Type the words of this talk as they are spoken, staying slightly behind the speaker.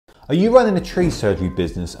Are you running a tree surgery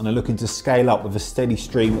business and are looking to scale up with a steady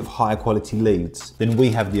stream of high quality leads? Then we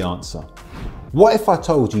have the answer. What if I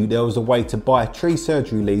told you there was a way to buy tree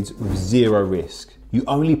surgery leads with zero risk? You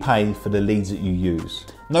only pay for the leads that you use.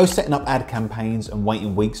 No setting up ad campaigns and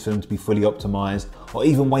waiting weeks for them to be fully optimized, or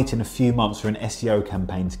even waiting a few months for an SEO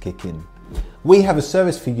campaign to kick in. We have a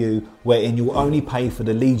service for you wherein you'll only pay for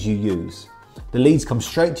the leads you use. The leads come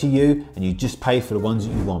straight to you and you just pay for the ones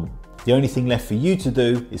that you want. The only thing left for you to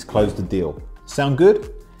do is close the deal. Sound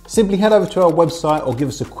good? Simply head over to our website or give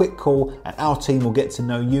us a quick call and our team will get to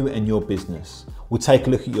know you and your business. We'll take a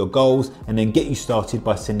look at your goals and then get you started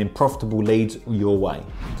by sending profitable leads your way.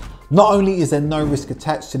 Not only is there no risk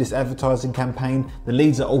attached to this advertising campaign, the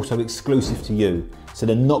leads are also exclusive to you, so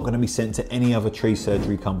they're not going to be sent to any other tree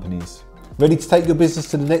surgery companies. Ready to take your business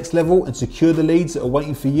to the next level and secure the leads that are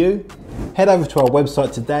waiting for you? Head over to our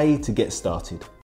website today to get started.